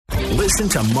Listen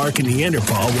to Mark and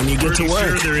Neanderthal when you get to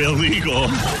work. Sure they're illegal.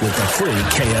 With the free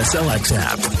KSLX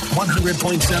app.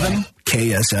 100.7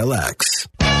 KSLX.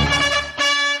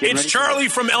 It's Charlie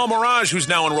from El Mirage who's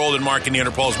now enrolled in Mark and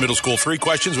Neanderthal's middle school. 3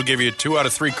 questions. We'll give you 2 out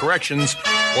of 3 corrections,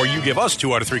 or you give us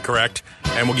 2 out of 3 correct,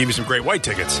 and we'll give you some great white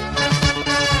tickets.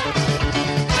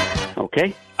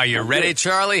 Okay. Are you ready,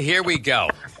 Charlie? Here we go.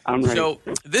 I'm ready. So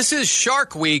this is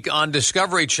Shark Week on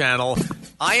Discovery Channel.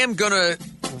 I am going to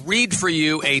read for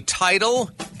you a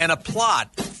title and a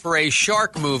plot for a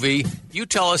shark movie. You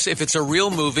tell us if it's a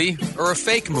real movie or a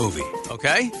fake movie,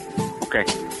 okay? Okay.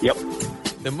 Yep.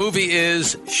 The movie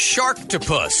is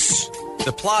Sharktopus.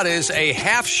 The plot is a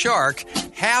half shark,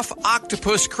 half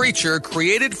octopus creature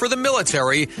created for the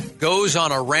military goes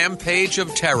on a rampage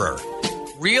of terror.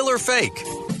 Real or fake?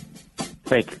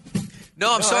 Fake.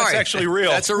 No, I'm sorry. That's actually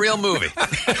real. That's a real movie.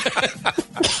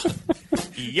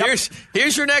 Yep.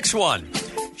 Here's your next one.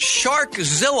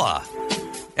 Sharkzilla.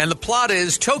 And the plot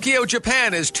is Tokyo,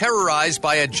 Japan is terrorized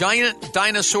by a giant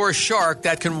dinosaur shark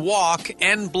that can walk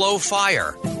and blow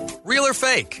fire. Real or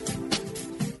fake?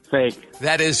 Fake.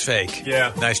 That is fake.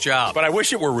 Yeah. Nice job. But I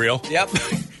wish it were real. Yep.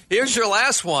 Here's your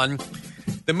last one.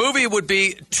 The movie would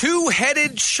be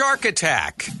Two-Headed Shark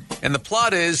Attack. And the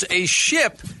plot is a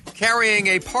ship carrying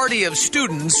a party of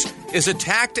students is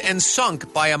attacked and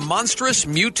sunk by a monstrous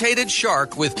mutated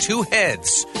shark with 2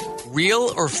 heads.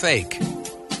 Real or fake?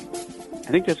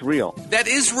 I think that's real. That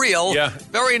is real. Yeah.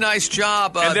 Very nice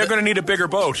job. And they're going to need a bigger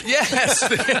boat. Yes.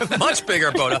 Much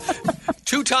bigger boat.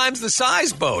 2 times the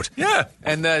size boat. Yeah.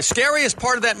 And the scariest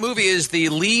part of that movie is the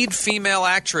lead female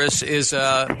actress is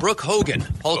Brooke Hogan,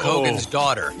 Hulk Hogan's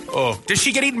daughter. Oh. Does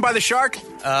she get eaten by the shark?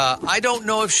 I don't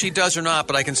know if she does or not,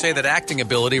 but I can say that acting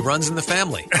ability runs in the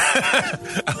family.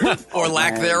 Or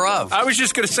lack thereof. I was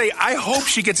just going to say, I hope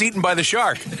she gets eaten by the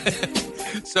shark.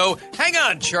 So hang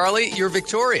on, Charlie. You're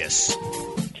victorious.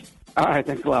 All right.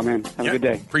 Thanks a lot, man. Have a good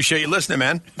day. Appreciate you listening,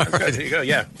 man. There you go.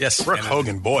 Yeah. Yes. Brooke And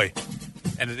Hogan, boy.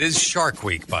 And it is Shark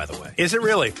Week, by the way. Is it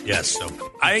really? Yes.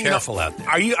 So I careful out there.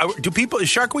 Do people? Is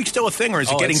Shark Week still a thing, or is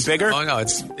it getting bigger? Oh no,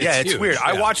 it's It's huge. weird. Yeah.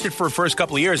 I watched it for the first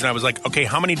couple of years, and I was like, okay,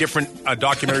 how many different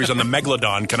documentaries on the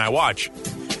Megalodon can I watch?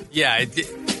 Yeah.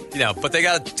 But they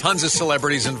got tons of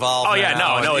celebrities involved. Oh yeah,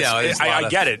 now, no. and, I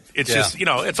get it. It's just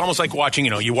it's almost like watching.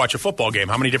 You watch a football game.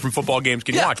 How many different football games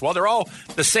can you watch? Well, they're all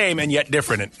the same and yet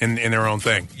different in their own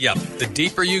thing. Yep. The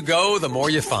deeper you go, the more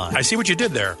you find. I see what you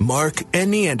did there. Mark and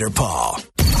Neanderthal.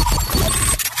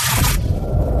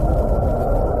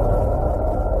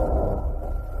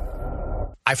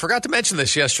 I forgot to mention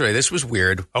this yesterday. This was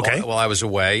weird. Okay. While I was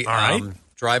away. All right.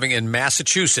 Driving in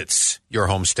Massachusetts, your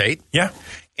home state. Yeah.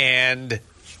 And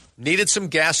needed some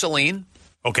gasoline.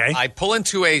 Okay. I pull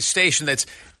into a station it's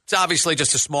obviously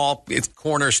just a small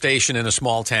corner station in a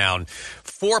small town.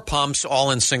 4 pumps,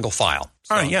 all in single file.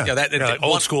 So, all right, yeah. That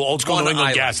old school New England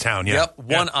island. gas town. Yeah. Yep,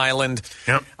 one island.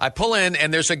 Yep. I pull in,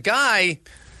 and there's a guy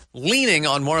leaning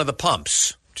on one of the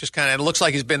pumps. Just kind of, it looks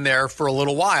like he's been there for a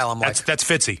little while. I'm That's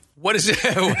Fitzy. what is it?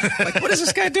 What is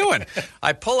this guy doing?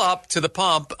 I pull up to the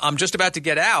pump. I'm just about to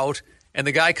get out, and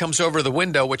the guy comes over to the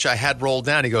window, which I had rolled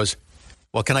down. He goes,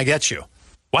 "What can I get you?"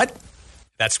 What?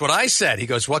 That's what I said. He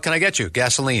goes, "What can I get you?"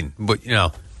 Gasoline. But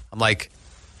I'm like,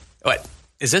 "What?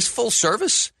 Is this full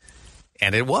service?"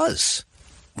 And it was.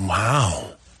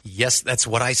 Wow. Yes, that's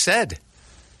what I said.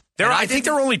 I think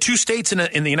there are only 2 states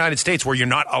in the United States where you're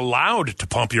not allowed to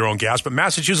pump your own gas, but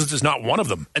Massachusetts is not one of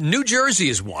them. New Jersey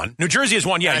is one. New Jersey is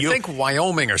one, yeah. And I think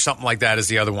Wyoming or something like that is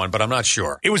the other one, but I'm not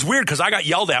sure. It was weird because I got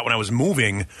yelled at when I was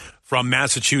moving from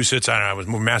Massachusetts. I was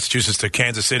moving Massachusetts to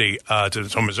Kansas City,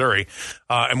 to Missouri,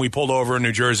 and we pulled over in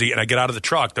New Jersey, and I get out of the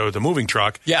truck, the moving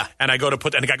truck, yeah, and I go to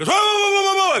put, and the guy goes, whoa, whoa, whoa,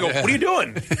 whoa, whoa. I go, what are you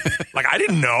doing? Like, I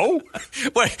didn't know.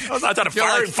 I thought a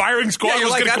firing squad was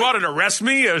going to come out and arrest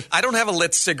me. I don't have a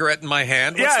lit cigarette in my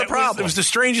hand. What's the problem? It was the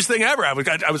strangest thing ever. I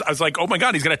was like, oh my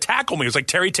God, he's going to tackle me. It was like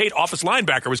Terry Tate, office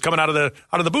linebacker, was coming out of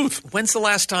the booth. When's the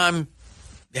last time?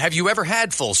 Have you ever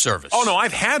had full service? Oh no,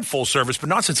 I've had full service, but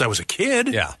not since I was a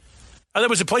kid. Yeah. There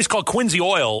was a place called Quincy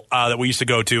Oil that we used to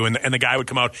go to, and the guy would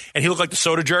come out, and he looked like the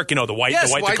soda jerk, the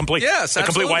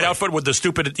complete white outfit with the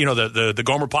stupid, the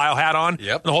Gomer Pyle hat on,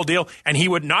 yep, the whole deal. And he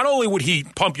would not only would he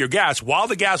pump your gas while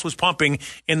the gas was pumping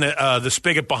in the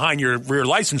spigot behind your rear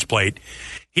license plate,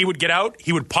 he would get out,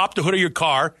 he would pop the hood of your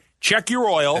car, check your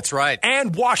oil, that's right,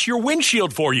 and wash your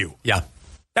windshield for you. Yeah.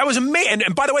 That was amazing.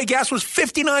 And by the way, gas was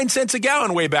 59 cents a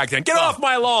gallon way back then. Get off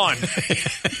my lawn.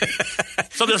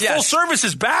 So this full service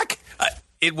is back?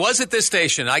 It was at this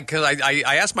station. I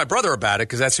asked my brother about it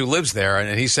because that's who lives there,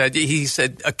 and he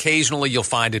said occasionally you'll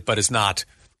find it, but it's not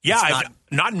Yeah,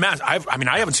 not in Mass. I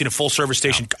haven't seen a full-service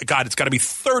station. No. God, it's got to be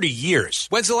 30 years.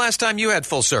 When's the last time you had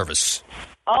full service?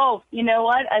 Oh, you know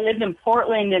what? I lived in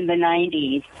Portland in the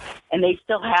 90s, and they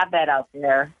still have that out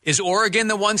there. Is Oregon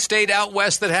the one state out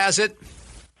west that has it?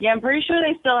 Yeah, I'm pretty sure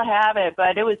they still have it,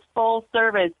 but it was full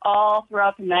service all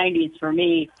throughout the 90s for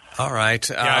me. All right.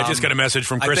 Yeah, I just got a message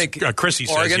from Chris. Chrissy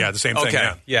says, Oregon? The same thing.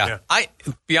 Okay, yeah. I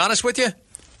be honest with you,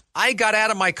 I got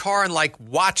out of my car and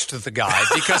watched the guy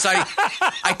because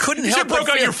I couldn't help. You broke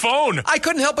out your phone. I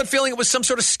couldn't help but feeling it was some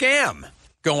sort of scam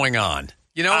going on.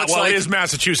 You know, it is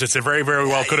Massachusetts. It very, very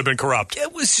well could have been corrupt.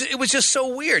 It was just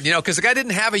so weird, because the guy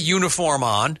didn't have a uniform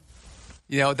on.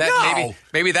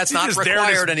 Maybe that's not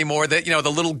required anymore. That the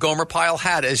little Gomer Pyle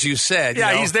hat, as you said.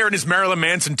 Yeah, he's there in his Marilyn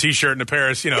Manson T-shirt and a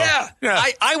Paris. Yeah.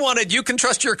 I wanted "You Can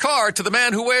Trust Your Car" to the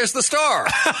man who wears the star,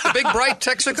 the big bright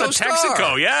Texaco star.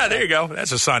 Texaco, yeah, there you go.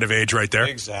 That's a sign of age right there.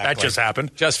 Exactly, that just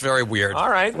happened. Just very weird. All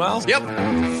right, well, yep.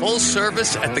 Full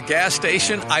service at the gas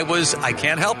station. I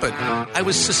can't help it. I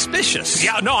was suspicious.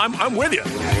 Yeah, no, I'm with you.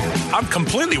 I'm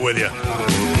completely with you.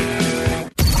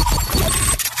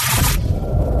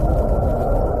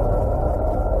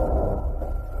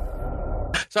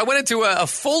 So I went into a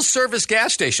full-service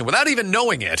gas station without even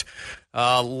knowing it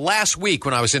last week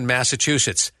when I was in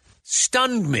Massachusetts.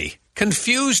 Stunned me,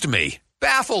 confused me,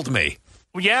 baffled me.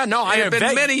 Yeah, no, it had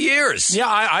been many years. Yeah,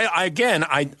 I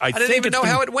didn't even know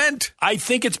how it went. I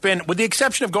think it's been, with the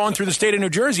exception of going through the state of New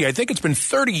Jersey, I think it's been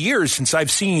 30 years since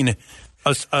I've seen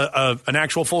an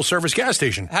actual full-service gas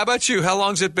station. How about you? How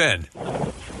long's it been?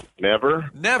 Never.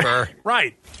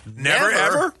 Right. Never,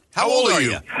 ever? How old are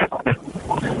you?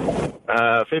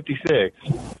 56.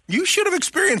 You should have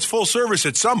experienced full service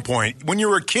at some point. When you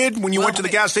were a kid, when you went to the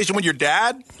gas station with your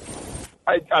dad?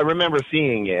 I remember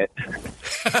seeing it.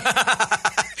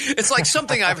 It's like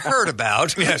something I've heard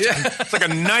about. Yeah, it's like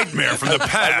a nightmare from the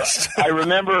past. I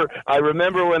remember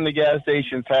when the gas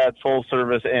stations had full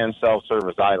service and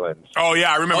self-service islands. Oh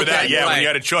yeah, I remember that. Yeah, right. When you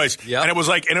had a choice, and it was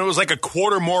like a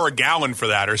quarter more a gallon for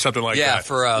that or something like that. Yeah,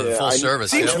 for full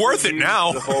service. Seems worth it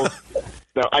now.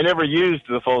 No, I never used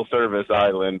the full service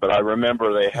island, but I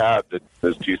remember they had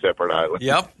those two separate islands.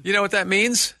 Yep. You know what that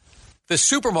means? The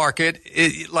supermarket,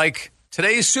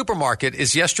 today's supermarket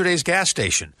is yesterday's gas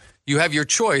station. You have your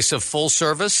choice of full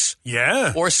service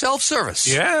or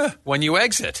self-service when you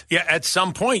exit. Yeah, at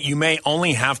some point you may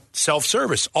only have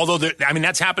self-service. Although,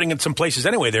 that's happening in some places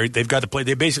anyway. They've got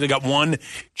they basically got one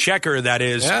checker that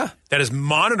is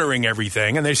monitoring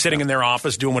everything, and they're sitting in their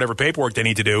office doing whatever paperwork they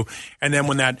need to do. And then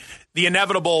when the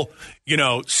inevitable,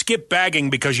 skip bagging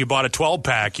because you bought a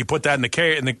 12-pack, you put that in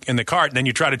the cart, and then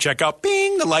you try to check out,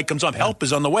 bing, the light comes on, help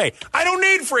is on the way. I don't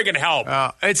need friggin' help.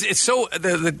 It's so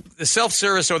the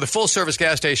self-service or the full-service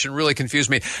gas station really confused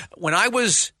me. When I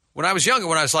was younger,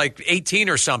 when I was like 18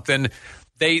 or something,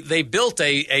 they built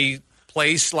a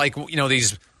place like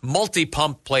these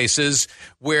multi-pump places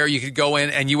where you could go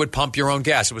in and you would pump your own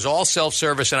gas. It was all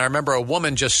self-service, and I remember a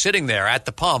woman just sitting there at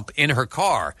the pump in her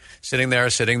car, sitting there,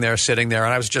 and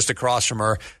I was just across from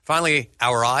her. Finally,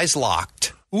 our eyes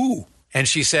locked. Ooh. And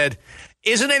she said,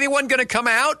 "Isn't anyone going to come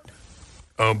out?"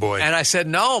 Oh, boy. And I said,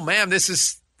 "No, ma'am, this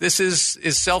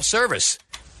is self-service."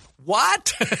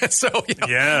 What? So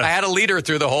I had to lead her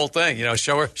through the whole thing.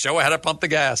 Show her how to pump the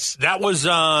gas. That was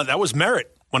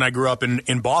Merritt when I grew up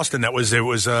in Boston. There was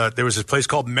this place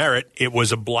called Merritt. It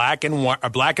was a black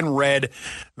and red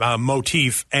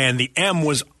motif, and the M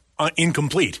was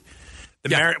incomplete.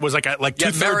 Merritt was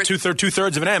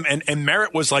two-thirds of an M, and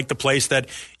Merritt was like the place that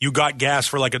you got gas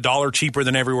for like $1 cheaper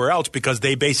than everywhere else because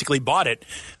they basically bought it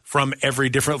from a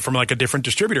different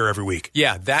distributor every week.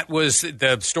 Yeah, that was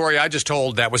the story I just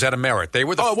told. That was at a Merritt. They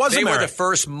were the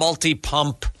first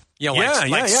multi-pump.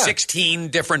 16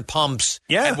 different pumps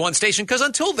at one station. Because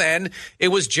until then, it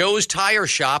was Joe's Tire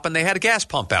Shop, and they had a gas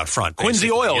pump out front.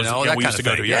 Quincy Oil, we used to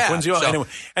go to. Yeah, Quincy Oil. So, anyway.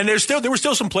 And there were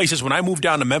still some places when I moved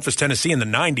down to Memphis, Tennessee in the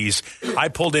 90s. I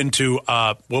pulled into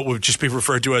what would just be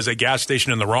referred to as a gas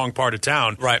station in the wrong part of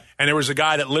town. Right. And there was a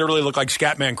guy that literally looked like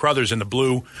Scatman Crothers in the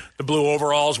blue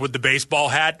overalls with the baseball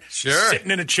hat,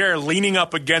 sitting in a chair, leaning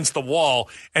up against the wall.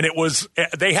 And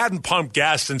they hadn't pumped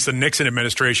gas since the Nixon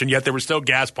administration, yet there were still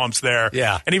gas pumps there.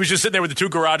 Yeah. And he was just sitting there with the two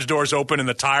garage doors open and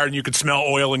the tire, and you could smell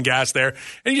oil and gas there.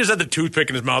 And he just had the toothpick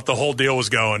in his mouth. The whole deal was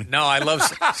going. No, I love.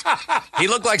 He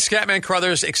looked like Scatman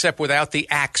Crothers, except without the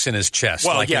axe in his chest,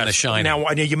 in The Shining.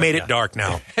 Now you made it dark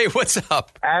now. Hey, what's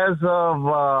up? As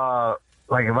of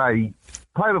probably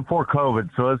before COVID,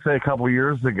 so let's say a couple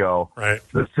years ago, right?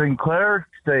 The Sinclair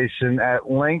station at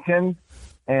Lincoln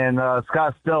and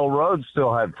Scottsdale Road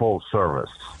still had full service.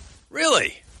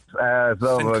 Really? As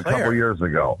of a couple years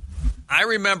ago. I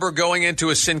remember going into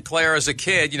a Sinclair as a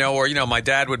kid, or my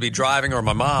dad would be driving, or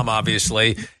my mom,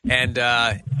 obviously, and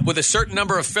with a certain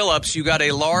number of fill-ups, you got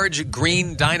a large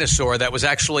green dinosaur that was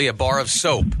actually a bar of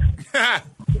soap. Hey,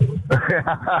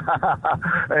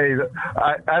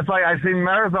 that's like I've seen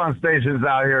marathon stations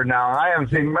out here now. I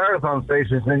haven't seen marathon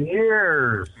stations in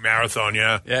years. Marathon,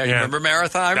 yeah. Yeah, you remember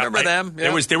Marathon? I remember them.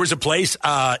 Yeah. There was a place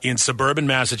in suburban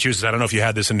Massachusetts. I don't know if you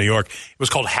had this in New York. It was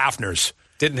called Hafner's.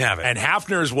 Didn't have it. And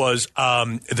Hafner's was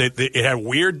it had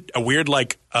a weird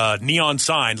like neon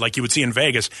sign like you would see in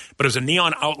Vegas, but it was a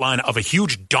neon outline of a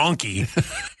huge donkey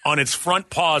on its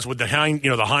front paws with the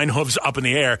hind hooves up in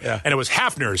the air, and it was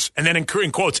Hafner's, and then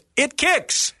in quotes, it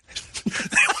kicks.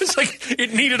 It was like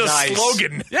it needed a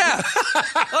slogan. Yeah. Oh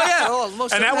yeah. Well,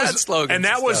 most and of that them was had slogans. And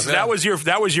that was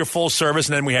that was your full service.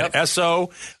 And then we had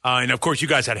Esso, and of course you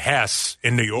guys had Hess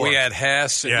in New York. We had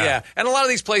Hess. Yeah. And a lot of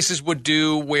these places would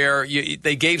do where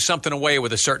they gave something away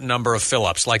with a certain number of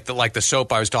fill-ups, like the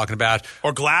soap I was talking about,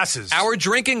 or glasses. Our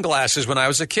drinking glasses when I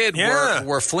was a kid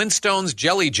were Flintstones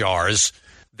jelly jars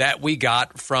that we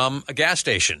got from a gas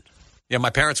station. Yeah, my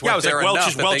parents went there enough.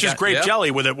 Welch's, Welch's grape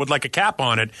jelly with like a cap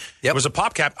on it. Yep. It was a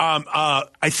pop cap.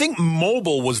 I think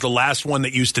Mobil was the last one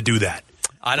that used to do that.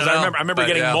 I don't know. I remember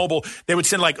getting Mobil. They would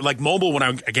send like Mobil when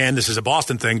again, this is a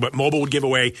Boston thing, but Mobil would give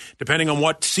away, depending on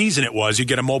what season it was, you'd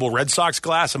get a Mobil Red Sox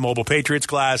glass, a Mobil Patriots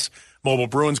glass, Mobil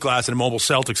Bruins glass, and a Mobil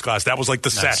Celtics glass. That was like the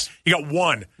set. You got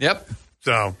one. Yep.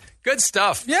 So good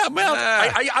stuff. Yeah, well,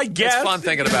 I guess. It's fun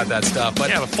thinking about that stuff. But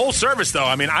yeah, full service, though.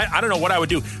 I mean, I don't know what I would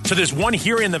do. So there's one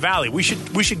here in the Valley. We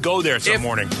should go there some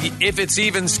morning. If it's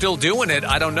even still doing it,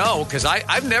 I don't know, because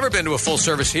I've never been to a full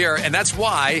service here, and that's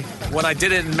why when I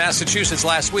did it in Massachusetts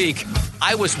last week,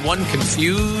 I was one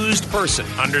confused person.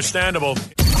 Understandable.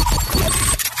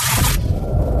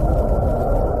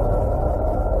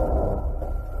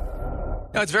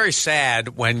 It's very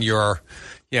sad when you're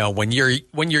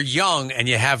young and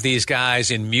you have these guys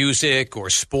in music or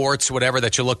sports, whatever,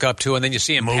 that you look up to, and then you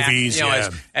see them movies.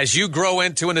 As you grow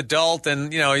into an adult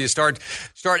and you start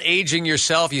aging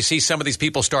yourself, you see some of these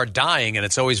people start dying, and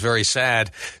it's always very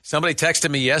sad. Somebody texted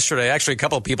me yesterday. Actually, a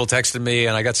couple of people texted me,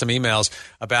 and I got some emails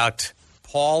about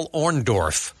Paul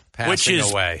Orndorff passing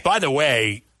away. By the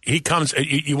way, he comes.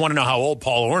 You want to know how old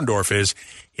Paul Orndorff is?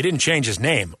 He didn't change his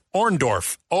name.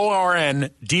 Orndorff,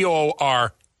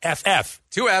 Orndorff.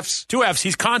 Two Fs. Two Fs.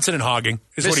 He's consonant hogging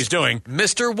is what he's doing.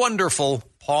 Mr. Wonderful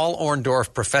Paul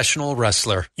Orndorff, professional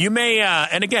wrestler. You may,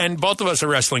 and again, both of us are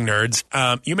wrestling nerds.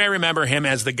 You may remember him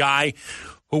as the guy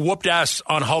who whooped ass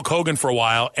on Hulk Hogan for a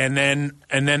while, and then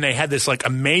they had this like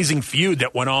amazing feud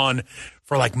that went on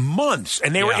for like months,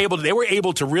 and they were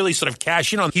able to really sort of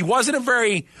cash in on. He wasn't a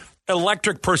very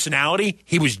electric personality.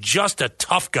 He was just a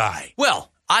tough guy. Well,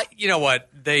 you know what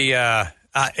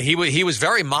he was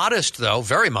very modest, though.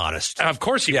 Very modest. Of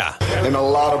course he was. And a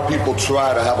lot of people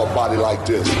try to have a body like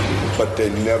this, but they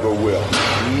never will.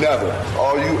 Never.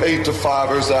 All you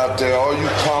 8-to-5ers out there, all you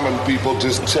common people,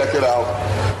 just check it out.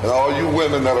 And all you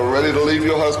women that are ready to leave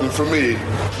your husband for me,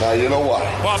 now you know why.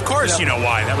 Well, of course you know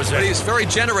why. That was But he's very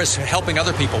generous helping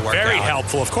other people work out. Very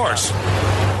helpful, of course.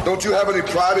 Don't you have any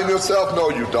pride in yourself? No,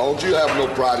 you don't. You have no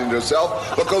pride in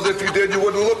yourself, because if you did, you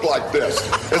wouldn't look like this.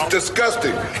 It's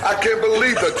disgusting. I can't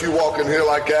believe that you walk in here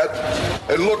like that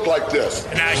and look like this.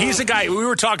 Now, he's a guy, we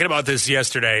were talking about this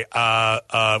yesterday.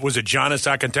 Was it Giannis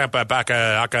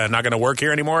Antetokounmpo not going to work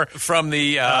here anymore? From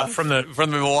the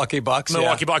Milwaukee Bucks.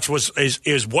 Milwaukee Bucks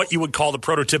is what you would call the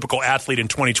prototypical athlete in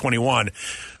 2021.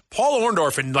 Paul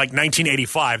Orndorff in like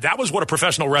 1985, that was what a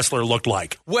professional wrestler looked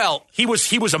like. Well, he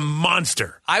was a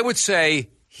monster. I would say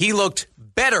he looked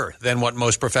better than what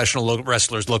most professional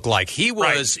wrestlers look like. He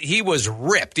was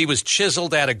ripped. He was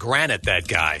chiseled out of granite, that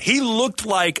guy. He looked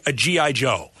like a G.I.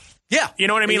 Joe. Yeah. You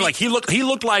know what I mean? Like he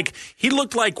looked like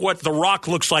what The Rock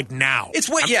looks like now.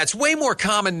 It's way more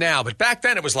common now, but back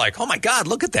then it was like, oh my God,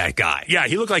 look at that guy. Yeah,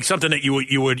 he looked like something that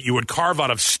you would carve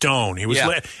out of stone. He was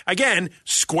again,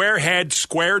 square head,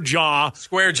 square jaw.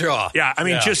 Square jaw. Yeah, I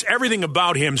mean just everything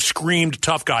about him screamed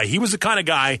tough guy. He was the kind of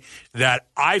guy that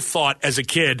I thought as a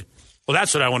kid, well,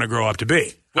 that's what I want to grow up to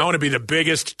be. I want to be the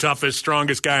biggest, toughest,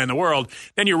 strongest guy in the world.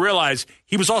 Then you realize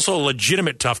he was also a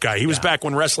legitimate tough guy. He was back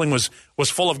when wrestling was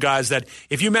full of guys that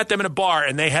if you met them in a bar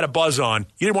and they had a buzz on,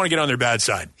 you didn't want to get on their bad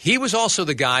side. He was also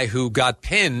the guy who got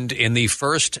pinned in the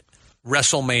first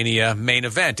WrestleMania main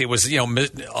event. It was,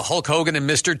 Hulk Hogan and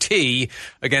Mr. T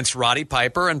against Roddy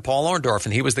Piper and Paul Orndorff,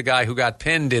 and he was the guy who got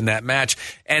pinned in that match.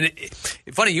 And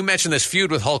funny, you mentioned this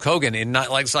feud with Hulk Hogan in it's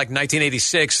like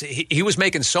 1986. He was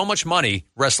making so much money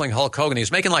wrestling Hulk Hogan. He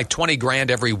was making like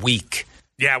 $20,000 every week.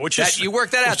 Yeah, which is you work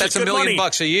that out. That's $1 million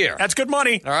a year. That's good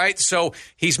money. All right, so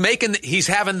he's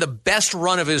having the best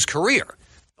run of his career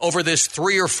over this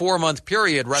 3 or 4 month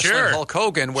period wrestling Hulk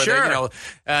Hogan, where they,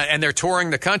 and they're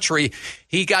touring the country.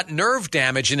 He got nerve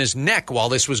damage in his neck while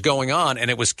this was going on,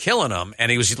 and it was killing him.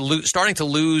 And he was starting to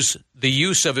lose the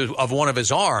use of one of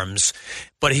his arms,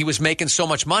 but he was making so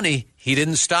much money, he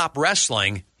didn't stop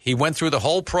wrestling. He went through the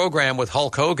whole program with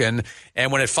Hulk Hogan,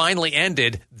 and when it finally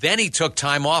ended, then he took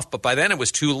time off, but by then it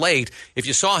was too late. If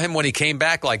you saw him when he came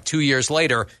back like 2 years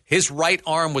later, his right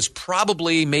arm was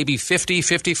probably maybe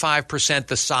 55%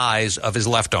 the size of his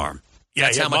left arm. Yeah,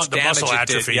 that's how much damage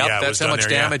it did. Yep, that's how much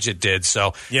damage it did.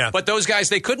 So, but those guys,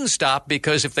 they couldn't stop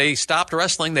because if they stopped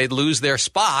wrestling, they'd lose their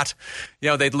spot.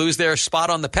 They'd lose their spot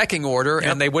on the pecking order,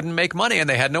 and they wouldn't make money, and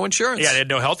they had no insurance. Yeah, they had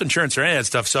no health insurance or any of that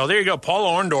stuff. So there you go, Paul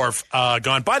Orndorff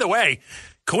gone. By the way,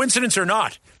 coincidence or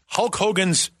not, Hulk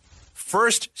Hogan's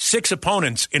first 6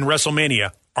 opponents in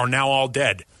WrestleMania are now all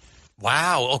dead.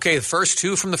 Wow. Okay, the first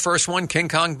 2 from the first one, King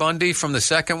Kong Bundy from the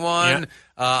second one,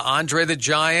 Andre the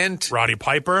Giant, Roddy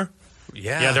Piper.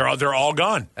 Yeah, they're all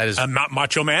gone. That is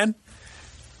Macho Man.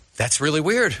 That's really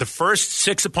weird. The first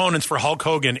 6 opponents for Hulk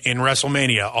Hogan in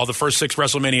WrestleMania, all the first 6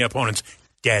 WrestleMania opponents,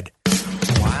 dead.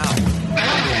 Wow.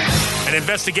 An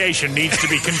investigation needs to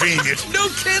be convenient. No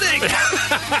kidding.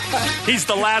 He's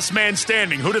the last man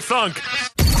standing. Who'd have thunk?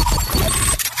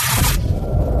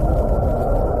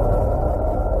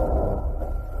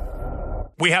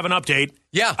 We have an update.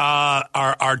 Yeah.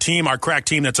 Our team, our crack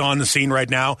team that's on the scene right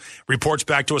now, reports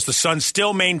back to us the Suns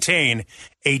still maintain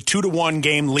a 2-1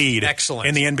 game lead. Excellent.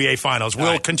 In the NBA Finals.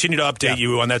 We'll continue to update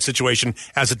you on that situation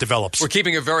as it develops. We're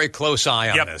keeping a very close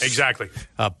eye on this. Exactly.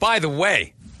 By the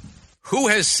way, who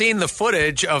has seen the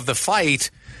footage of the fight?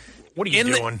 What are you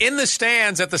doing? In the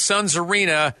stands at the Suns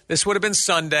Arena, this would have been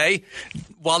Sunday,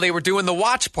 while they were doing the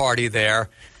watch party there.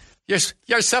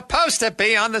 You're supposed to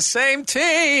be on the same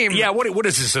team. Yeah, what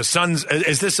is this? A Suns?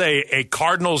 Is this a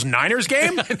Cardinals-Niners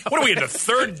game? What are we in the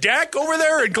third deck over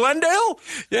there in Glendale?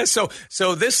 Yeah, so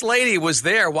this lady was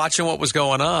there watching what was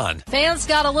going on. Fans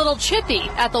got a little chippy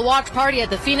at the watch party at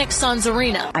the Phoenix Suns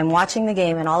Arena. I'm watching the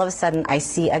game, and all of a sudden I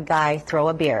see a guy throw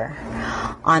a beer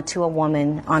onto a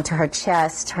woman, onto her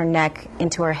chest, her neck,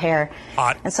 into her hair.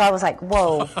 Hot. And so I was like,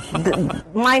 whoa,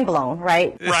 mind blown,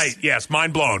 right? Right, yes,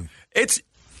 mind blown.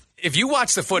 If you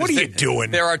watch the footage, what are you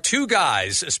doing? There are 2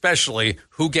 guys, especially,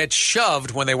 who get shoved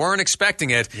when they weren't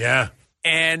expecting it. Yeah.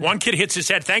 And one kid hits his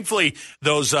head. Thankfully,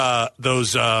 those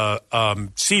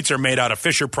seats are made out of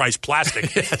Fisher-Price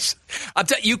plastic. Yes.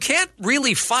 You can't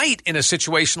really fight in a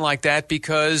situation like that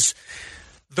because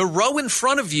the row in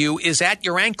front of you is at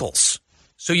your ankles.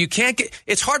 So you can't get –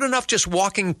 it's hard enough just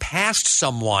walking past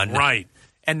someone. Right.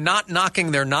 And not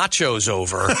knocking their nachos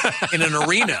over in an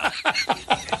arena.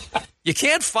 You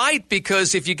can't fight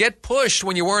because if you get pushed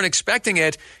when you weren't expecting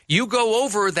it, you go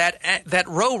over that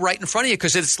row right in front of you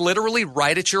because it's literally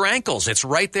right at your ankles. It's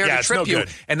right there to trip you. Good.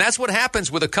 And that's what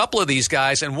happens with a couple of these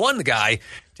guys. And one guy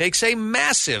takes a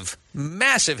massive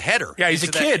header. Yeah, he's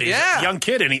a kid. He's a young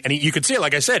kid, and you can see it.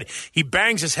 Like I said, he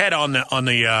bangs his head on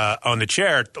the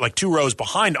chair, like 2 rows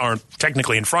behind, aren't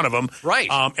technically in front of him, right?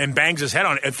 And bangs his head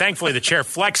on it. And thankfully, the chair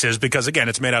flexes because again,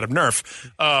 it's made out of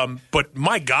Nerf. But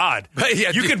my God,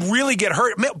 you could really get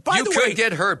hurt. You could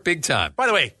get hurt big time. By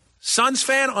the way, Suns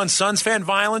fan on Suns fan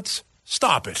violence.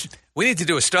 Stop it. We need to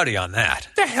do a study on that.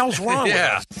 What the hell's wrong with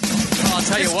us? Well, I'll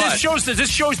tell you what. This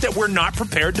shows that we're not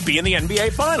prepared to be in the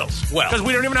NBA Finals. Well, because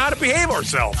we don't even know how to behave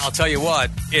ourselves. I'll tell you what.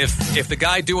 If the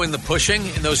guy doing the pushing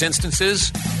in those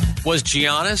instances was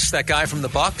Giannis, that guy from the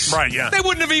Bucks, right? Yeah, they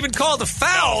wouldn't have even called a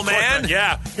foul, man.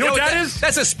 Yeah, you know what that is?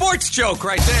 That's a sports joke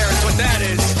right there. Is what that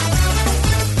is.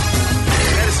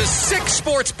 It's a sick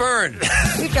sports burn.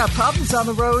 We've got problems on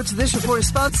the roads. This report is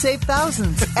sponsored Save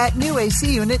Thousands at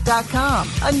newacunit.com.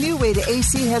 A new way to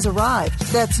AC has arrived.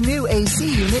 That's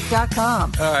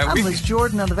newacunit.com. All right, I'm Liz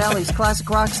Jordan on the Valley's Classic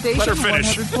Rock Station,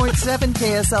 100.7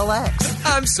 KSLX.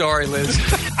 I'm sorry, Liz.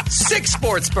 Sick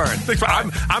sports burn.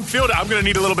 I'm feeling. I'm going to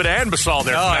need a little bit of Anbesol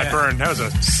there from that burn. That was a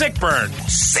sick burn.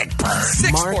 Sick burn.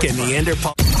 Sick Mark and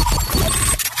Neanderthal.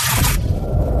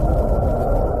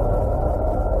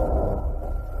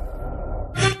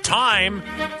 Time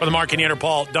for the Mark and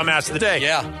Neanderthal Dumbass of the Day.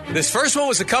 Yeah. This first one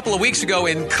was a couple of weeks ago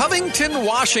in Covington,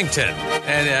 Washington.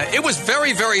 And it was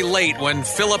very, very late when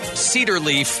Philip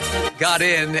Cedarleaf got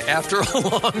in after a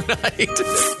long night.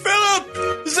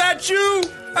 Philip! Is that you?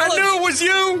 I knew it was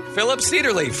you. Philip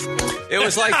Cedarleaf. It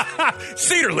was like...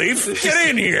 Cedarleaf, get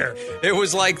in here. It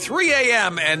was like 3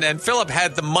 a.m. and Philip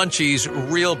had the munchies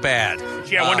real bad.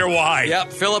 Yeah, I wonder why.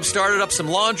 Yep, Philip started up some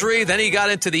laundry. Then he got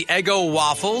into the Eggo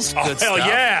waffles. Oh, Good hell stuff.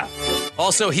 yeah.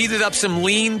 Also heated up some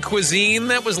lean cuisine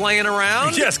that was laying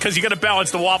around. Yes, because you got to balance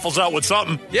the waffles out with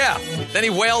something. Yeah. Then he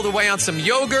wailed away on some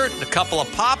yogurt and a couple of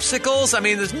popsicles. I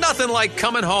mean, there's nothing like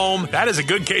coming home. That is a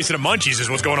good case of the munchies is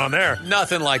what's going on there.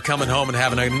 Nothing like coming home and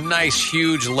having a nice,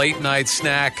 huge late-night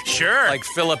snack. Sure. Like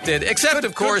Philip did. Except,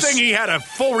 of course... Good thing he had a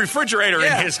full refrigerator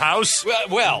in his house.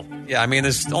 Well, yeah, I mean,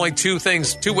 there's only two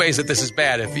ways that this is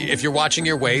bad. If you're watching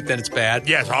your weight, then it's bad.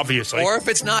 Yes, obviously. Or if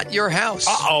it's not your house.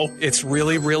 Uh-oh. It's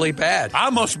really, really bad. I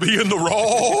must be in the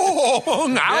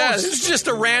wrong house. Yeah, this is just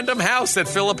a random house that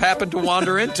Philip happened to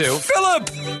wander into. Philip!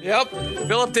 Yep.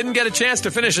 Philip didn't get a chance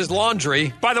to finish his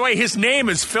laundry. By the way, his name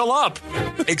is Philip.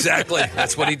 Exactly.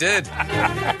 That's what he did.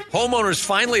 Homeowners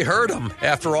finally heard him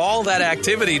after all that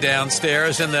activity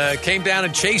downstairs and came down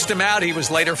and chased him out. He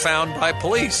was later found by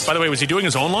police. By the way, was he doing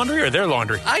his own laundry or their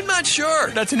laundry? I'm not sure.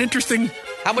 That's an interesting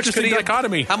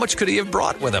dichotomy. How much could he have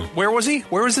brought with him? Where was he?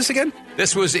 Where was this again?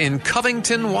 This was in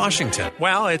Covington, Washington.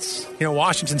 Well, it's,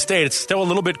 Washington State. It's still a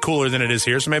little bit cooler than it is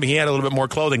here, so maybe he had a little bit more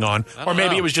clothing on. Or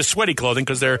maybe it was just sweaty clothing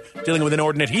because they're dealing with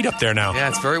inordinate heat up there now. Yeah,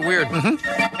 it's very weird.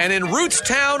 Mm-hmm. And in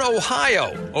Rootstown,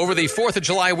 Ohio, over the 4th of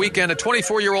July weekend, a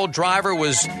 24-year-old driver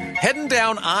was heading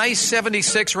down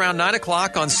I-76 around 9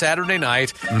 o'clock on Saturday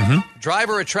night. Mm-hmm.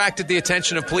 Driver attracted the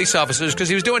attention of police officers because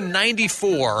he was doing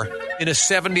 94 in a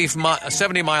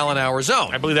 70-mile-an-hour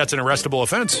zone. I believe that's an arrestable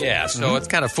offense. Yeah, so it's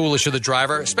kind of foolish of the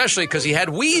driver, especially because he had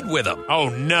weed with him. Oh,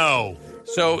 no.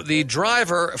 So the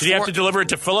driver... Did he have to deliver it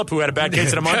to Philip, who had a bad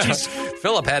case of the munchies?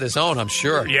 Philip had his own, I'm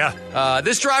sure. Yeah.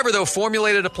 This driver, though,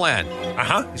 formulated a plan.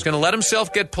 Uh-huh. He's going to let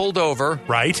himself get pulled over.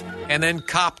 Right. And then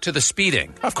cop to the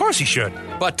speeding. Of course he should.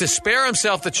 But to spare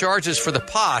himself the charges for the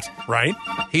pot... Right.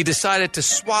 He decided to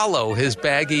swallow his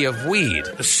baggie of weed.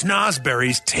 The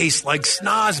snozberries taste like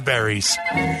snozberries.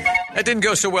 That didn't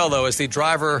go so well, though, as the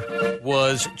driver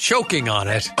was choking on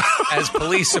it as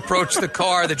police approached the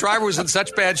car. The driver was in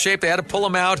such bad shape, they had to pull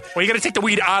him out. Well, you got to take the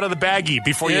weed out of the baggie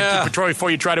before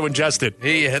you try to ingest it.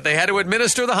 They had to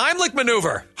administer the Heimlich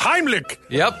maneuver. Heimlich?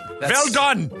 Yep. Well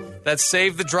done. That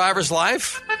saved the driver's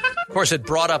life. Of course, it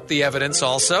brought up the evidence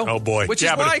also. Oh, boy. Which is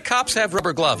why cops have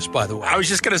rubber gloves, by the way. I was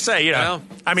just going to say,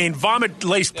 I mean,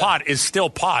 vomit-laced pot is still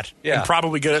pot. Yeah. And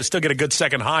probably still get a good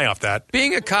second high off that.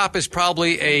 Being a cop is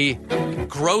probably a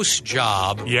gross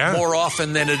job more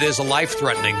often than it is a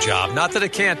life-threatening job. Not that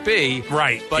it can't be.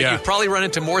 Right. But you probably run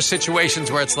into more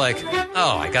situations where it's like,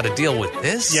 oh, I got to deal with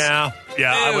this? Yeah.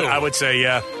 I would say,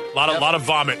 yeah. A lot of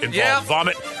vomit involved. Yep.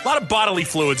 Vomit. A lot of bodily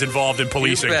fluids involved in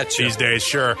policing these days,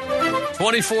 sure.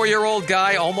 24-year-old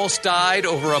guy almost died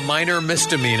over a minor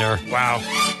misdemeanor. Wow.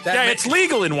 It's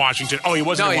legal in Washington. Oh, he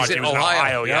wasn't in Washington. He's in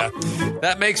Ohio. Yeah.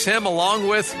 That makes him, along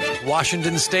with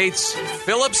Washington State's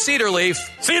Philip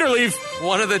Cedarleaf,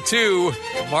 one of the two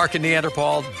Mark and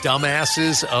Neanderthal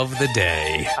dumbasses of the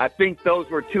day. I think those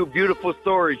were two beautiful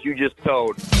stories you just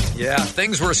told. Yeah,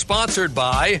 things were sponsored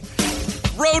by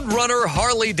Roadrunner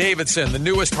Harley Davidson, the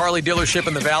newest Harley dealership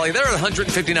in the Valley. They're at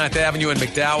 159th Avenue in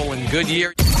McDowell and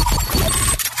Goodyear.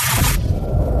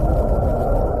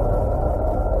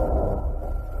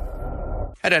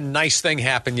 Had a nice thing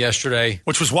happen yesterday.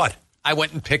 Which was what? I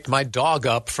went and picked my dog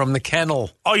up from the kennel.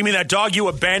 Oh, you mean that dog you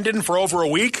abandoned for over a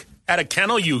week at a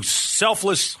kennel? You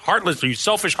selfish, heartless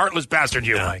bastard,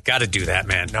 you. No, I got to do that,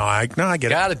 man. No, I get it.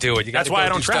 Got to do it. You That's why I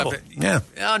don't travel. Yeah.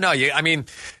 No. I mean,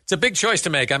 it's a big choice to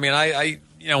make. I mean, I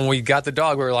when we got the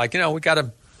dog, we were like,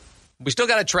 we still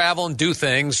got to travel and do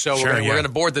things, so we're going to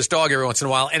board this dog every once in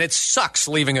a while, and it sucks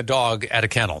leaving a dog at a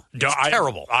kennel. It's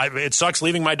terrible. It sucks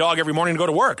leaving my dog every morning to go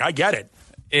to work. I get it.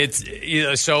 It's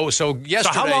so yesterday. So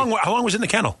how long was in the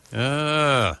kennel?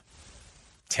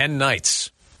 10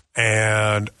 nights.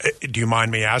 And do you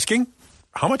mind me asking,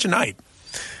 how much a night?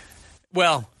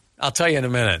 Well, I'll tell you in a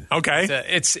minute. Okay.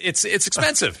 It's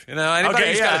expensive. Anybody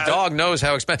who's got a dog knows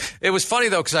how expensive. It was funny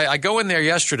though because I go in there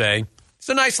yesterday. It's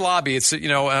a nice lobby. It's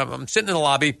I'm sitting in the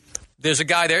lobby. There's a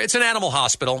guy there. It's an animal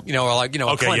hospital, a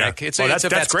clinic. Yeah. It's that's a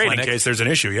vet's great clinic. In case there's an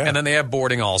issue. Yeah. And then they have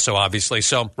boarding also, obviously.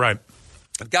 So right.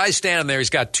 The guy's standing there. He's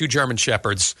got 2 German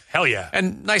Shepherds. Hell yeah.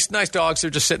 And nice dogs.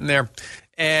 They're just sitting there.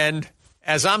 And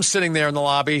as I'm sitting there in the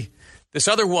lobby, this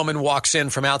other woman walks in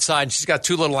from outside, and she's got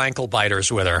 2 little ankle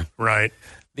biters with her. Right.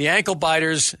 The ankle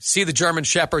biters see the German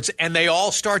Shepherds, and they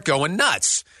all start going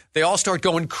nuts. They all start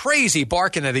going crazy,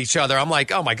 barking at each other. I'm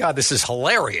like, oh, my God, this is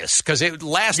hilarious because it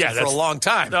lasted for a long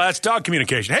time. No, that's dog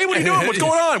communication. Hey, what are you doing? What's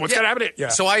going on? What's going to happen? Yeah.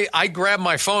 So I grab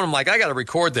my phone. I'm like, I got to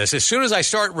record this. As soon as I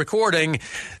start recording,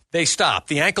 they stop.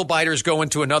 The ankle biters go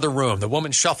into another room. The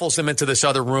woman shuffles them into this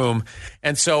other room.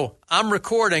 And so I'm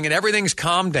recording, and everything's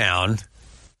calmed down.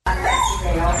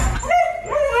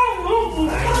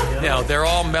 They're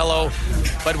all mellow.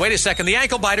 But wait a second, the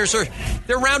ankle biters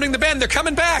they're rounding the bend. They're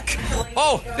coming back.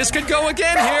 Oh, this could go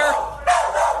again here.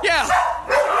 Yeah.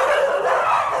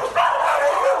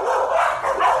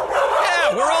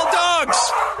 Yeah, we're all dogs.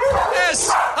 Yes.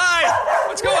 Hi.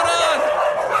 What's going on?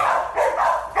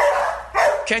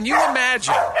 Can you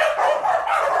imagine?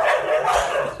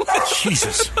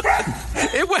 Jesus.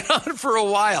 It went on for a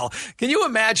while. Can you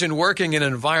imagine working in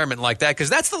an environment like that? Because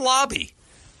that's the lobby.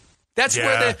 That's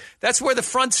where the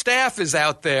front staff is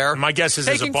out there. My guess is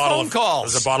there's a bottle of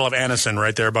Anacin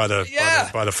right there by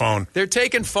the phone. They're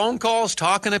taking phone calls,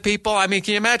 talking to people. I mean,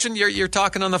 can you imagine you're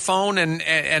talking on the phone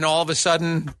and all of a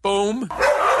sudden, boom.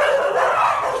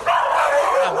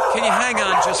 Can you hang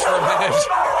on just for a minute?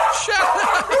 Shut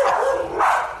up.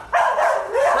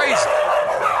 Crazy.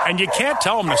 And you can't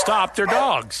tell them to stop. They're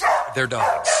dogs. They're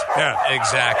dogs. Yeah,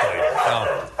 exactly.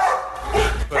 No.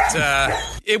 But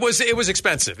it was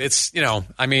expensive. It's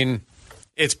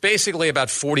it's basically about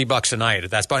 $40 a night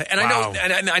at that spot. And wow.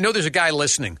 I know there's a guy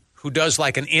listening who does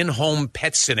like an in-home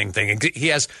pet sitting thing. He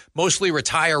has mostly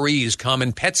retirees come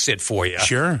and pet sit for you.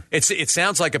 Sure. It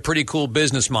sounds like a pretty cool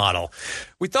business model.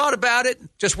 We thought about it,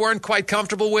 just weren't quite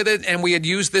comfortable with it, and we had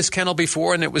used this kennel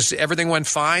before, and everything went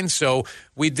fine, so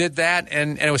we did that,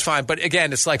 and it was fine. But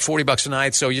again, it's like $40 a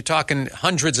night, so you're talking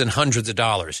hundreds and hundreds of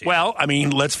dollars here. Well, I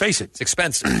mean, let's face it. It's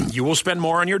expensive. You will spend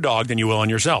more on your dog than you will on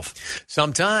yourself.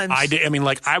 Sometimes.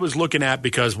 I was looking at,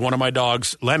 because one of my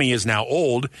dogs, Lemmy, is now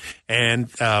old, and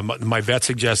my vet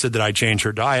suggested that I change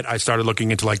her diet. I started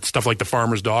looking into like stuff like the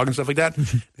farmer's dog and stuff like that.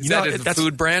 Is that a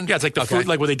food brand? Yeah, it's like the food,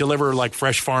 like where they deliver like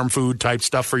fresh farm food type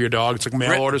stuff for your dog. It's like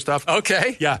mail order stuff.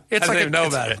 Okay. Yeah. I didn't even know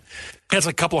about it. It's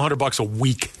like a couple $100 a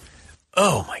week.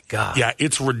 Oh, my God. Yeah,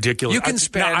 it's ridiculous. You can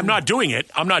spend... I'm not doing it.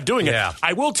 Yeah.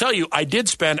 I will tell you, I did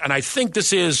spend, and I think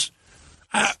this is,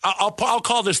 I'll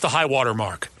call this the high water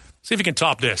mark. See if you can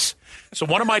top this. So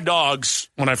one of my dogs,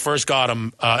 when I first got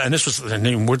him, and this was,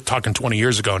 we're talking 20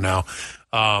 years ago now,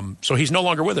 so he's no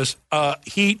longer with us.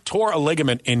 He tore a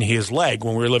ligament in his leg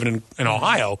when we were living in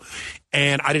Ohio,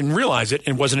 and I didn't realize it.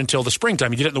 It wasn't until the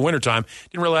springtime. He did it in the wintertime.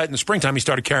 Didn't realize it in the springtime he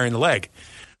started carrying the leg.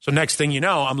 So next thing you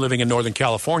know, I'm living in Northern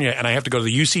California, and I have to go to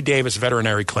the UC Davis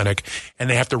Veterinary Clinic, and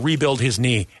they have to rebuild his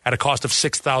knee at a cost of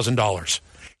 $6,000.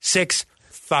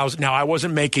 $6,000. Now, I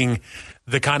wasn't making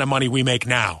the kind of money we make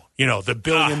now. You know, the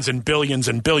billions and billions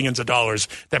and billions of dollars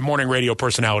that morning radio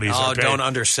personalities are paid. Don't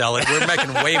undersell it. We're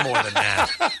making way more than that.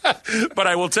 But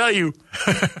I will tell you,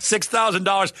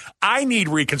 $6,000, I need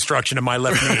reconstruction of my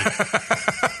left knee.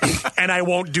 And I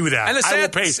won't do that. And the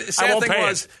sad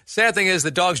sad thing is the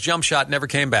dog's jump shot never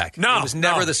came back. No. He was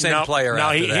never the same player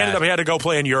after he ended up, he had to go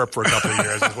play in Europe for a couple of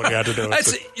years is what he had to do.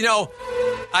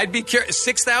 I'd be curious.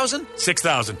 6,000?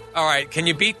 6,000. All right. Can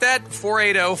you beat that?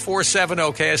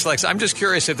 480-470-KSLX. I'm just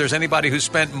curious if there's anybody who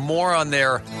spent more on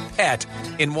their pet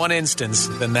in one instance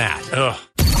than that. Ugh.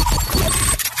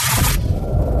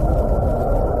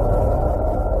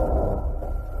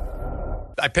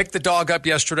 I picked the dog up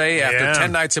yesterday after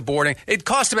 10 nights of boarding. It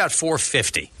cost about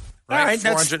 $450. Right,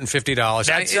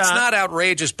 $450. It's not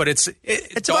outrageous, but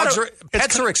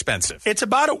pets are expensive. It's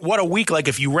about a week. Like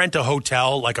if you rent a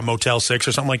hotel, like a Motel 6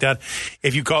 or something like that.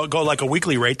 If you go like a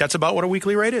weekly rate, that's about what a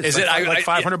weekly rate is. Is it like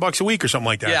 $500 a week or something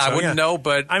like that? Yeah, I wouldn't know,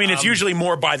 but I mean, it's usually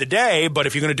more by the day. But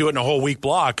if you're going to do it in a whole week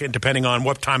block, and depending on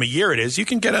what time of year it is, you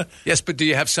can get a. Yes, but do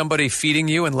you have somebody feeding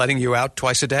you and letting you out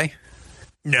twice a day?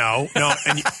 No,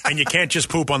 and you can't just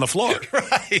poop on the floor,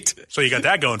 right? So you got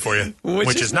that going for you,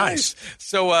 which is nice.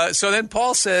 So then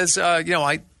Paul says,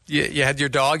 you had your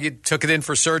dog, you took it in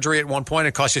for surgery at one point,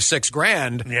 it cost you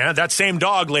 $6,000. Yeah, that same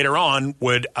dog later on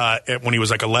would, when he was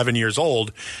like 11 years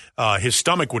old, his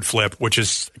stomach would flip, which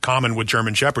is common with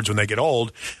German Shepherds when they get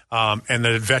old. And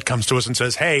the vet comes to us and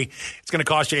says, hey, it's going to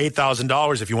cost you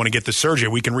 $8,000 if you want to get the surgery.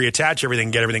 We can reattach everything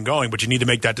and get everything going, but you need to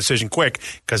make that decision quick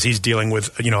because he's dealing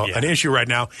with, an issue right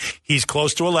now. He's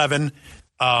close to 11.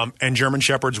 And German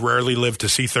Shepherds rarely live to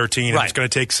see 13. And it's going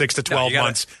to take 6 to 12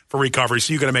 months for recovery.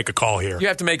 So you got to make a call here. You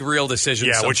have to make real decisions.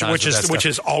 Yeah, which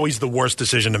is always the worst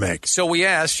decision to make. So we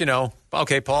asked,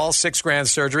 okay, Paul, $6,000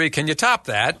 surgery. Can you top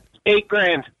that?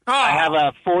 $8,000. Oh. I have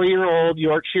a 4-year-old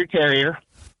Yorkshire Terrier.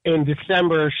 In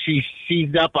December, she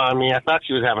seized up on me. I thought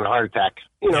she was having a heart attack.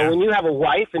 When you have a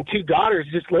wife and 2 daughters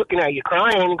just looking at you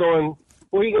crying and going,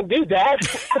 what are you going to do, Dad?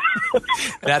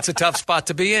 That's a tough spot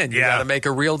to be in. You got to make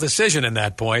a real decision in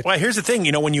that point. Well, here's the thing.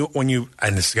 When you,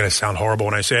 and this is going to sound horrible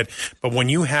when I say it, but when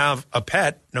you have a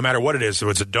pet, no matter what it is, so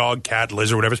it's a dog, cat,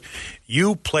 lizard, whatever,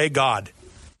 you play God.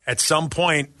 At some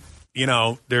point, you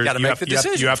have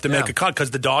to make a cut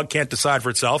because the dog can't decide for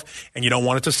itself, and you don't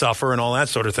want it to suffer and all that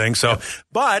sort of thing. So,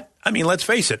 but I mean, let's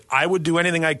face it. I would do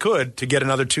anything I could to get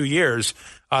another 2 years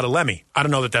out of Lemmy. I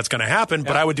don't know that that's going to happen,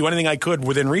 but I would do anything I could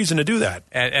within reason to do that.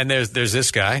 And there's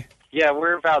this guy. Yeah,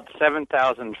 we're about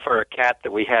 $7,000 for a cat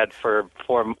that we had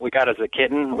we got as a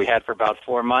kitten. We had for about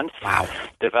 4 months. Wow.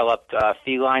 Developed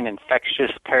feline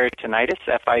infectious peritonitis,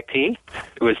 FIP.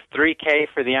 It was $3,000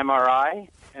 for the MRI,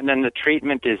 and then the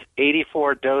treatment is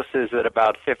 84 doses at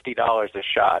about $50 a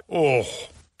shot. Oh,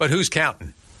 but who's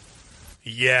counting?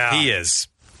 Yeah, he is.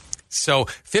 So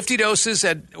 50 doses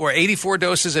or 84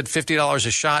 doses at $50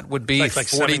 a shot would be like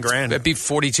 7 grand. It'd be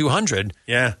 $4,200.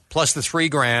 Yeah, plus the $3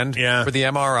 grand for the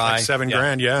MRI. Like 7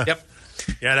 grand. Yeah. Yep.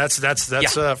 Yeah,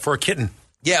 that's for a kitten.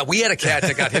 Yeah, we had a cat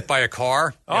that got hit by a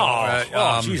car.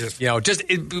 Jesus! Just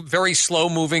a very slow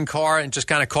moving car and just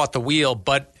kind of caught the wheel,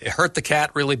 but it hurt the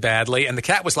cat really badly. And the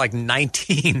cat was like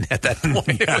 19 at that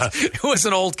point. It was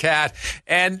an old cat,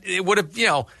 and it would have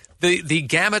the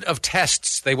gamut of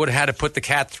tests they would have had to put the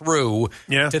cat through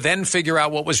to then figure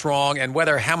out what was wrong and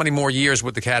how many more years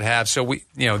would the cat have. So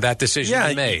that decision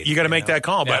we made. You got to make that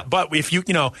call. Yeah. But if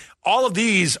all of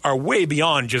these are way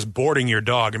beyond just boarding your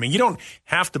dog. I mean, you don't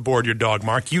have to board your dog,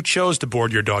 Mark. You chose to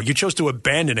board your dog. You chose to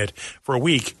abandon it for a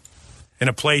week in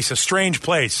a strange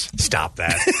place. Stop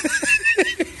that.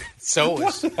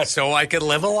 So I could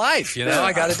live a life.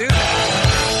 I got to do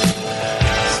that.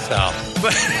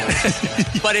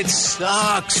 But it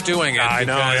sucks doing it. I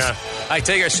know, yeah. I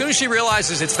take her, as soon as she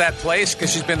realizes it's that place,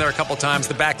 because she's been there a couple times,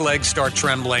 the back legs start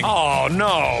trembling. Oh, no.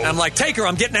 And I'm like, take her,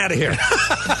 I'm getting out of here.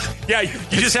 Yeah, you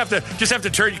just have to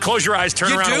close your eyes,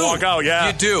 turn around and walk out. Yeah.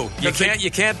 You do.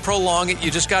 You can't prolong it.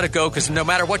 You just got to go, because no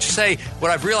matter what you say,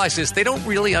 what I've realized is they don't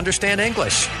really understand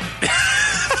English.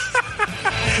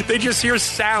 They just hear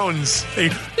sounds. They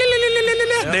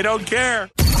don't care.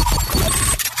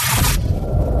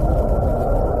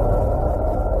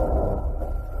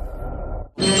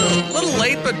 A little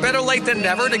late, but better late than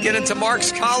never to get into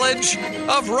Mark's College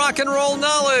of Rock and Roll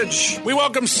Knowledge. We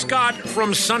welcome Scott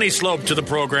from Sunny Slope to the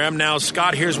program. Now,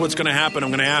 Scott, here's what's going to happen. I'm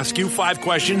going to ask you 5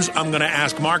 questions. I'm going to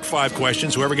ask Mark 5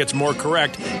 questions. Whoever gets more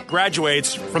correct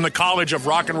graduates from the College of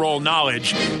Rock and Roll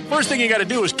Knowledge. First thing you got to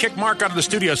do is kick Mark out of the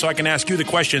studio so I can ask you the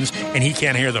questions, and he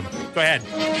can't hear them. Go ahead.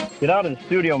 Get out of the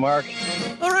studio, Mark.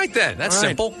 All right, then. That's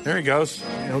simple. There he goes.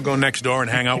 He'll go next door and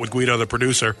hang out with Guido, the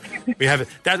producer. We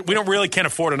can't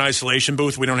afford an isolation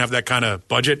booth. We don't have that kind of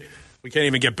budget. We can't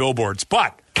even get billboards.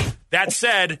 But that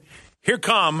said, here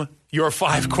come your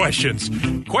 5 questions.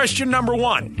 Question number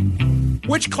 1.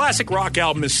 Which classic rock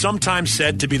album is sometimes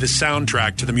said to be the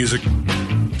soundtrack to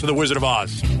The Wizard of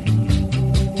Oz?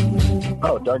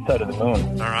 Oh, Dark Side of the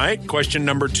Moon. All right. Question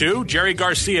number 2. Jerry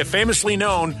Garcia, famously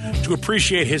known to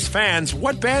appreciate his fans,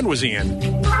 what band was he in?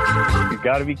 You've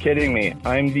got to be kidding me.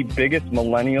 I'm the biggest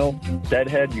millennial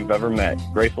deadhead you've ever met.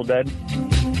 Grateful Dead.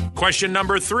 Question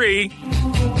number 3.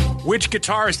 Which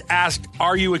guitarist asked,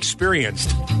 "Are you experienced?"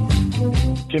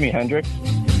 Jimi Hendrix.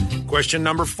 Question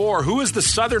number 4. Who is the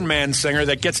Southern Man singer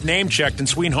that gets name-checked in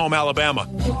Sweet Home Alabama?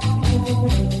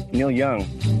 Neil Young.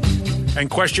 And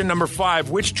question number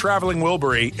 5. Which traveling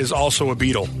Wilbury is also a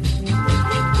Beatle?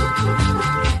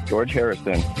 George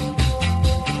Harrison.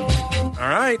 All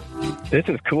right. This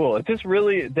is cool. Is this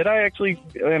really...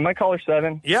 Am I caller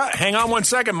 7? Yeah, hang on 1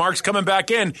 second. Mark's coming back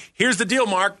in. Here's the deal,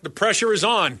 Mark. The pressure is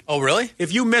on. Oh, really?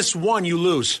 If you miss 1, you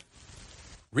lose.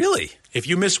 Really? If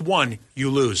you miss 1,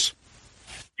 you lose.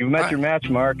 You've met your match,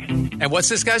 Mark. And what's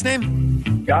this guy's name?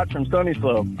 Scott from Sunny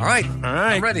Slope. All right.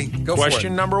 I'm ready. Go for it.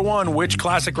 Question number 1. Which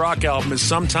classic rock album is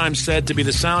sometimes said to be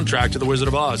the soundtrack to The Wizard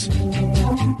of Oz?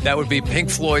 That would be Pink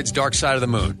Floyd's Dark Side of the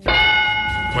Moon.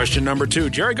 Question number 2.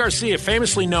 Jerry Garcia,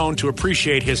 famously known to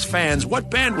appreciate his fans, what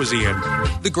band was he in?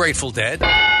 The Grateful Dead.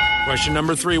 Question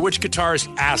number 3. Which guitarist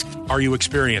asked, "Are you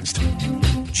experienced?"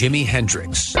 Jimi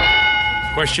Hendrix.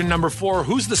 Question number 4.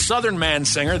 Who's the Southern Man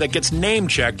singer that gets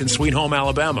name-checked in Sweet Home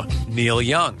Alabama? Neil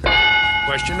Young.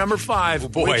 Question number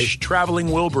 5. Which traveling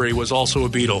Wilbury was also a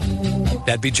Beatle?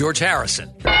 That'd be George Harrison.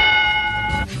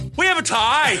 We have a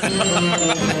tie.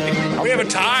 We have a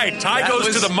tie. Tie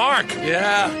goes to the Mark.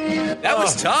 Yeah. That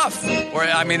was tough.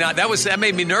 That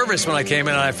made me nervous when I came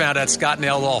in and I found out Scott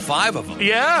nailed all 5 of them.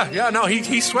 Yeah. No,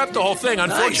 he swept the whole thing.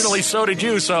 Unfortunately, Nice. So did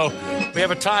you. So we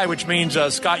have a tie, which means,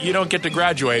 Scott, you don't get to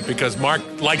graduate because Mark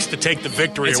likes to take the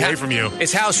victory away from you.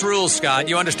 It's house rules, Scott.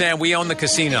 You understand, we own the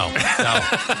casino. So.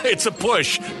 It's a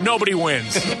push. Nobody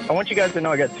wins. I want you guys to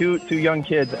know I got two young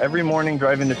kids every morning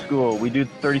driving to school. We do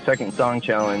the 30-second song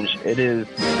challenge. It is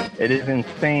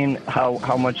insane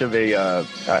how much of a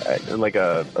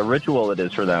ritual it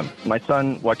is for them. My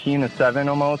son Joaquin is 7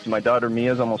 almost. My daughter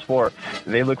Mia is almost 4.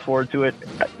 They look forward to it.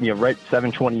 Right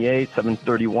 7:28,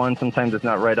 7:31. Sometimes it's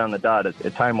not right on the dot. lot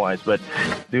at time-wise. But,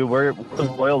 dude, we're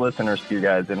loyal listeners to you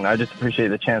guys, and I just appreciate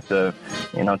the chance to,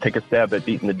 take a stab at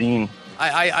beating the Dean.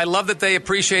 I love that they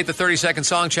appreciate the 30-second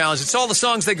song challenge. It's all the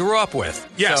songs they grew up with.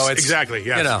 Yes, so it's, exactly.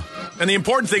 Yes. And the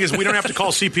important thing is we don't have to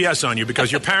call CPS on you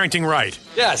because you're parenting right.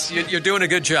 Yes, you're doing a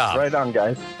good job. Right on,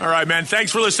 guys. All right, man.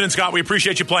 Thanks for listening, Scott. We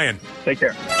appreciate you playing. Take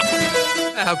care.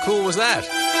 How cool was that?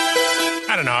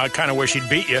 I don't know. I kind of wish he'd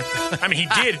beat you. I mean, he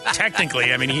did,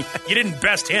 technically. I mean, you didn't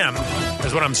best him,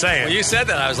 is what I'm saying. When you said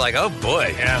that, I was like, oh,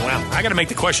 boy. Yeah, well, I got to make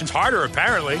the questions harder,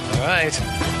 apparently. All right.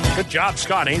 Good job,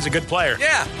 Scott. He's a good player.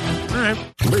 Yeah. All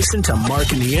right. Listen to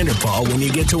Mark and Neanderthal when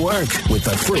you get to work with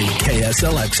the free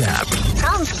KSLX app.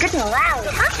 Sounds good and loud,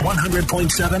 huh?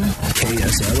 100.7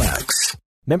 KSLX.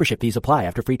 Membership fees apply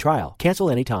after free trial.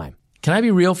 Cancel anytime. Can I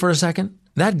be real for a second?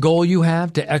 That goal you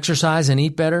have to exercise and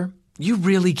eat better, you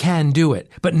really can do it.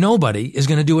 But nobody is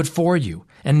going to do it for you.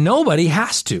 And nobody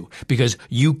has to, because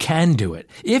you can do it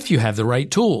if you have the right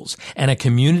tools and a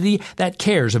community that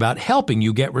cares about helping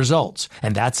you get results.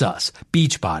 And that's us,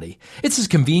 Beachbody. It's as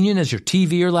convenient as your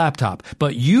TV or laptop,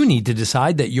 but you need to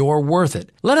decide that you're worth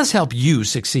it. Let us help you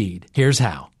succeed. Here's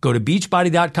how. Go to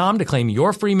Beachbody.com to claim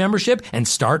your free membership and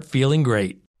start feeling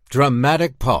great.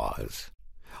 Dramatic pause.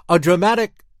 A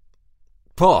dramatic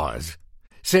pause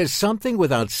says something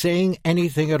without saying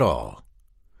anything at all.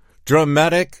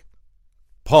 Dramatic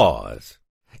pause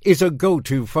is a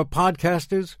go-to for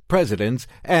podcasters, presidents,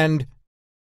 and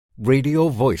radio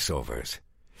voiceovers.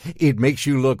 It makes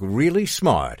you look really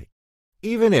smart,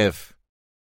 even if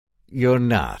you're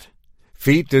not.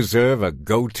 Feet deserve a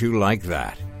go-to like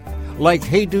that. Like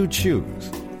Hey Dude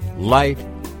shoes. Light,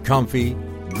 comfy,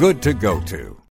 good to go to.